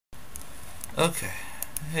Okay,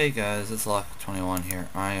 hey guys, it's Lock21 here.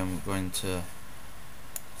 I am going to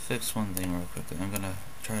fix one thing real quickly. I'm gonna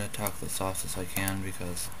try to talk the softest I can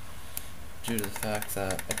because due to the fact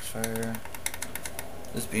that Xfire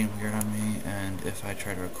is being weird on me, and if I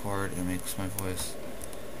try to record, it makes my voice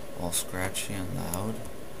all scratchy and loud.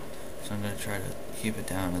 So I'm gonna try to keep it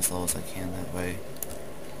down as low as I can that way.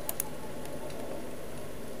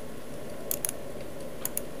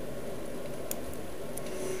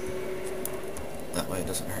 That way it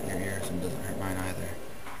doesn't hurt your ears and doesn't hurt mine either.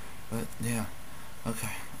 But yeah, okay,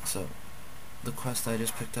 so the quest I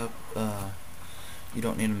just picked up, you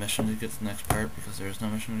don't need a mission to get to the next part because there is no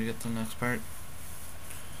mission to get to the next part.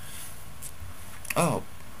 Oh,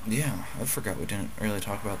 yeah, I forgot we didn't really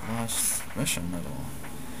talk about the last mission at all.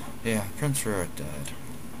 Yeah, Prince Rurik died.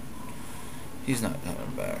 He's not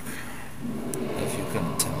coming back, if you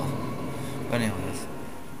couldn't tell. But anyways,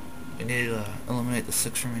 we need to eliminate the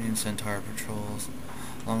 6 remaining Centaur patrols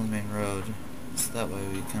along the main road, so that way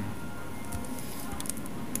we can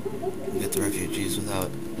get the refugees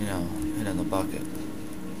without, hitting the bucket.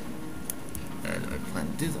 And I plan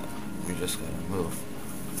to do that. We just gotta move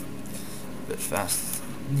a bit fast.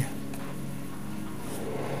 Yeah.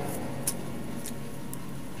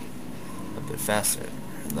 A bit faster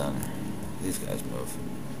than these guys move.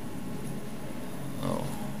 Oh.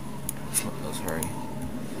 Let's hurry.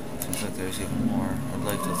 Seems like there's even more. I'd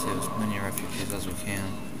like to save as many refugees as we can.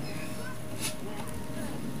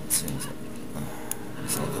 It seems like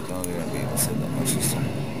it's not that we're gonna be able to save that much this time.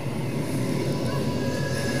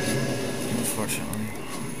 Unfortunately.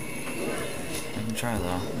 I can try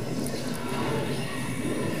though.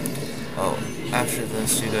 Oh, after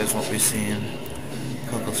this you guys won't be seeing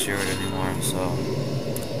Coco Stewart anymore, so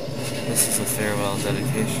this is a farewell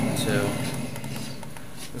dedication to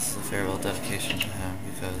him,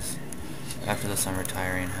 because after this I'm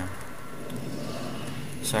retiring him.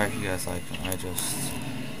 Sorry if you guys like him, I just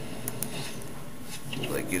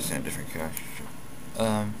like using a different character.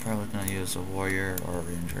 I'm probably gonna use a warrior or a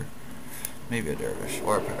ranger. Maybe a dervish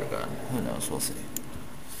or a paragon. Who knows, we'll see.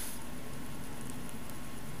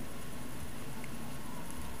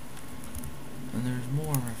 And there's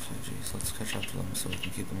more refugees. Let's catch up to them so we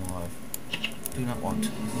can keep them alive. Do not want.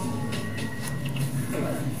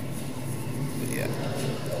 But yeah.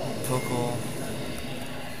 Coco.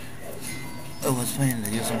 I was planning to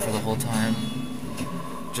use him for the whole time,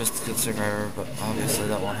 just to get Survivor, but obviously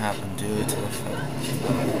that won't happen due to the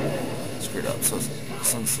fact screwed up. So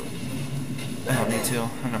since I don't need to,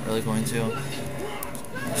 I'm not really going to.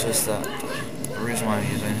 It's just that the reason why I'm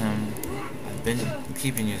using him, I've been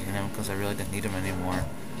keeping using him because I really didn't need him anymore,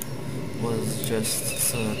 was just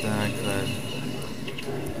so that then I could,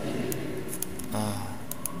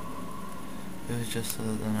 it was just so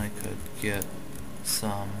that then I could get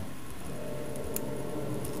some,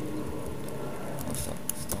 stop.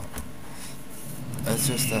 It's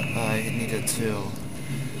just that I needed to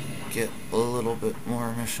get a little bit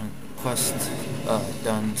more mission quests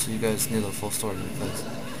done so you guys knew the full story, because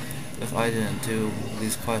if I didn't do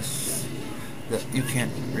these quests, that you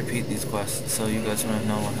can't repeat these quests, so you guys wouldn't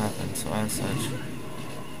know what happened. So as such,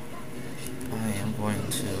 I am going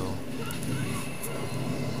to,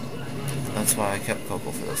 that's why I kept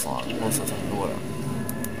Coco for this long. Most of the time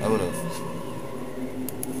I would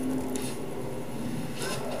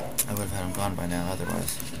have had him gone by now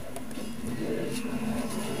otherwise.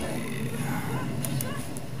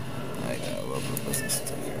 I got a little bit of business to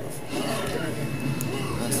take care of.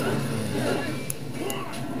 That's not good.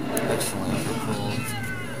 Excellent for cold.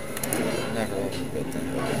 Never a good thing.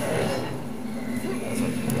 That's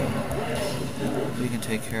okay. We can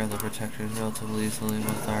take care of the protectors relatively easily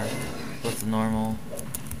with the normal.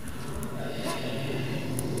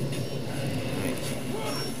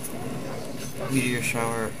 Meteor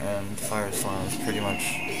Shower and Firestorm is pretty much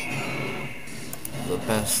the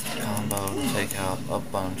best combo to take out a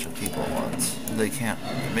bunch of people at once. They can't,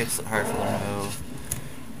 it makes it hard for them to move.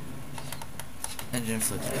 Engine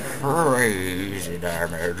inflicts crazy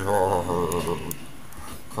damage.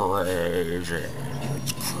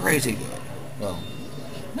 Crazy good. Well,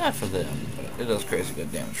 not for them, but it does crazy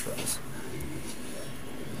good damage for us.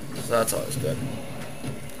 So that's always good.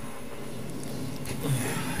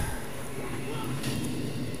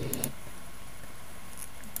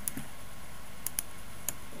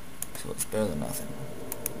 So it's better than nothing,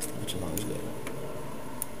 which is always good.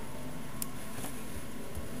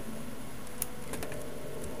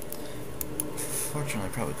 Fortunately,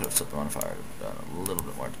 I probably could have set them on fire and done a little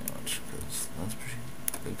bit more damage, because that's a pretty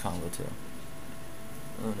good combo too.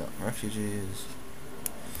 Oh no, refugees.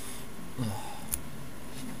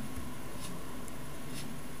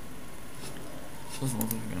 Doesn't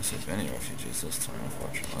look like we're gonna save any refugees this time,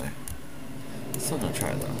 unfortunately. Still gonna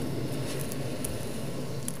try though.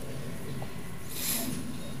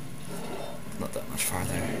 Not that much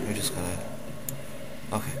farther. We just gotta.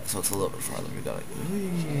 Okay, so it's a little bit farther. We gotta.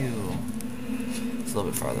 Ew. It's a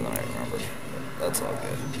little bit farther than I remembered. But that's all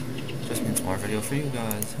good. Just means more video for you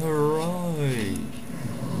guys. Hooray!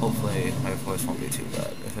 Hopefully my voice won't be too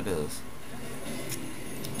bad. If it is.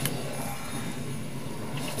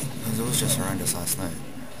 Because it was just horrendous last night.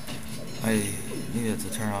 I needed to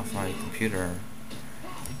turn off my computer,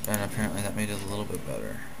 and apparently that made it a little bit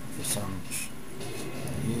better. For some...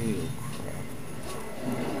 Ew, crap.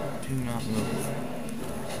 Do not move.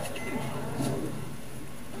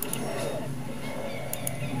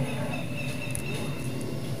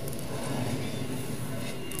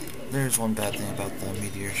 There's one bad thing about the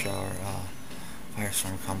meteor shower,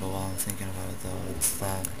 firestorm combo while I'm thinking about it though. It's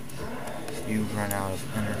that you run out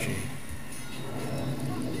of energy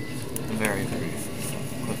very, very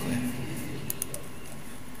quickly.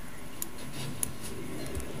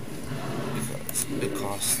 Because it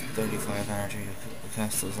costs 35 energy to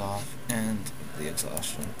cast those off, and the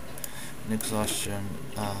exhaustion. And exhaustion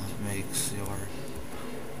makes your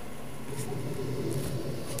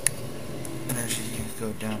energy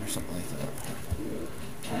go down or something like that.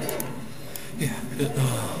 Yeah, it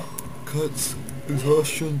cuts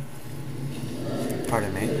exhaustion.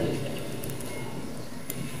 Pardon me.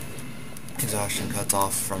 Exhaustion cuts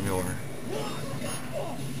off from your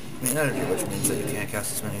main energy, which means that you can't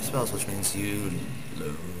cast as many spells, which means you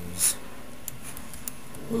lose.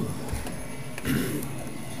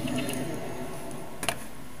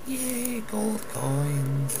 Yay, gold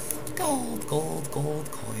coins. Gold coins. Gold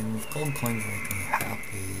coins make me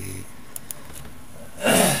happy.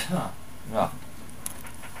 Oh.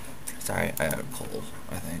 Sorry, I had a cold,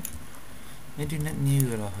 I think. I do not know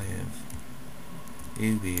what I have.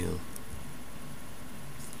 You will.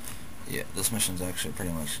 Yeah, this mission's actually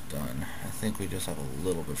pretty much done. I think we just have a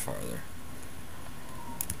little bit farther.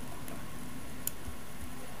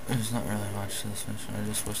 There's not really much to this mission. I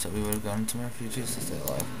just wish that we would have gotten some refugees to stay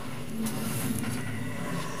alive.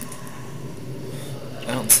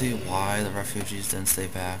 I don't see why the refugees didn't stay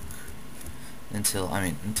back until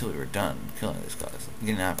we were done killing these guys.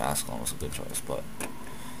 Getting out of Ascalon was a good choice, but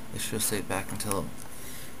they should have stayed back until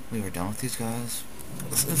we were done with these guys.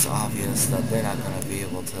 It's obvious that they're not going to be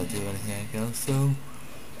able to do anything against them.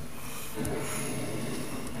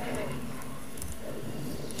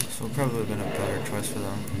 So it probably would have been a better choice for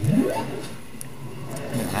them.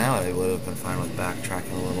 I mean, I would have been fine with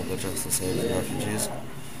backtracking a little bit just to save the refugees.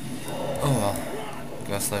 Oh well.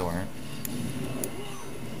 Guess they weren't.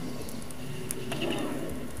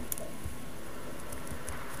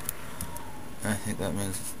 I think that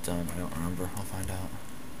means it's done. I don't remember. I'll find out.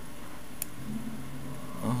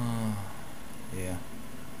 Yeah.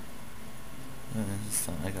 That means it's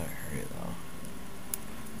done. I gotta hurry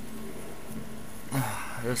though.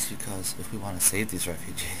 Just because if we want to save these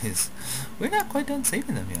refugees, we're not quite done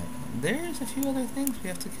saving them yet. There's a few other things we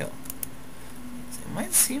have to kill. It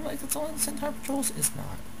might seem like it's only the Centaur patrols. It's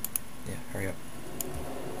not. Yeah, hurry up.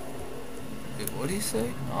 Wait, what do you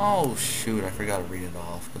say? Oh shoot, I forgot to read it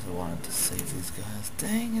off because I wanted to save these guys.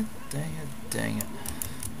 Dang it, dang it, dang it.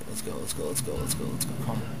 Let's go, let's go, let's go, let's go, let's go.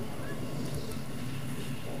 Come on.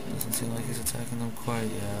 Doesn't seem like he's attacking them quite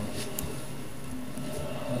yet.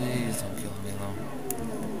 Please don't kill me though.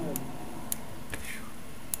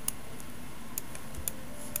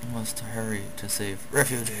 I must hurry to save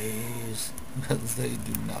refugees because they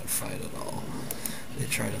do not fight at all. They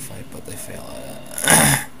try to fight but they fail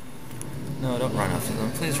at it. No, don't run after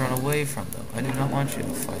them. Please run away from them. I do not want you to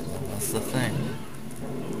fight them. That's the thing.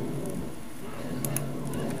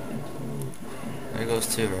 There goes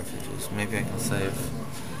 2 refugees. Maybe I can save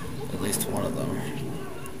at least one of them.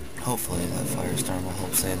 Hopefully that firestorm will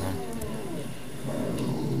help save them.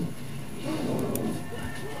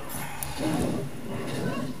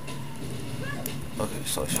 Okay,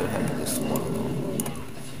 so I should have at least one of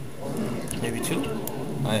them. Maybe 2?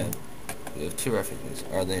 We have 2 refugees.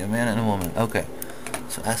 Are they a man and a woman? Okay.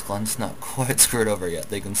 So Ascalon's not quite screwed over yet.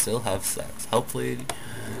 They can still have sex. Hopefully...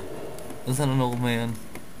 Is that an old man?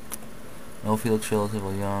 No, if he looks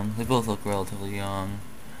relatively young. They both look relatively young.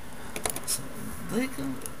 So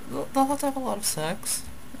they'll have to have a lot of sex.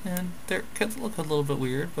 And their kids look a little bit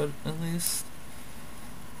weird, but at least,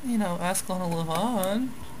 you know, Ascalon will live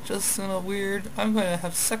on. Just in a weird, I'm going to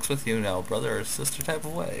have sex with you now, brother or sister type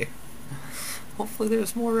of way. Hopefully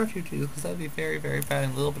there's more refugees, because that would be very, very bad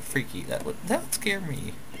and a little bit freaky. That would scare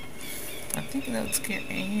me. I'm thinking that would scare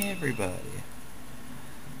everybody.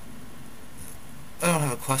 I don't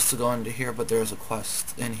have a quest to go into here, but there is a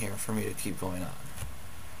quest in here for me to keep going on.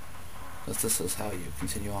 Because this is how you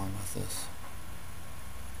continue on with this.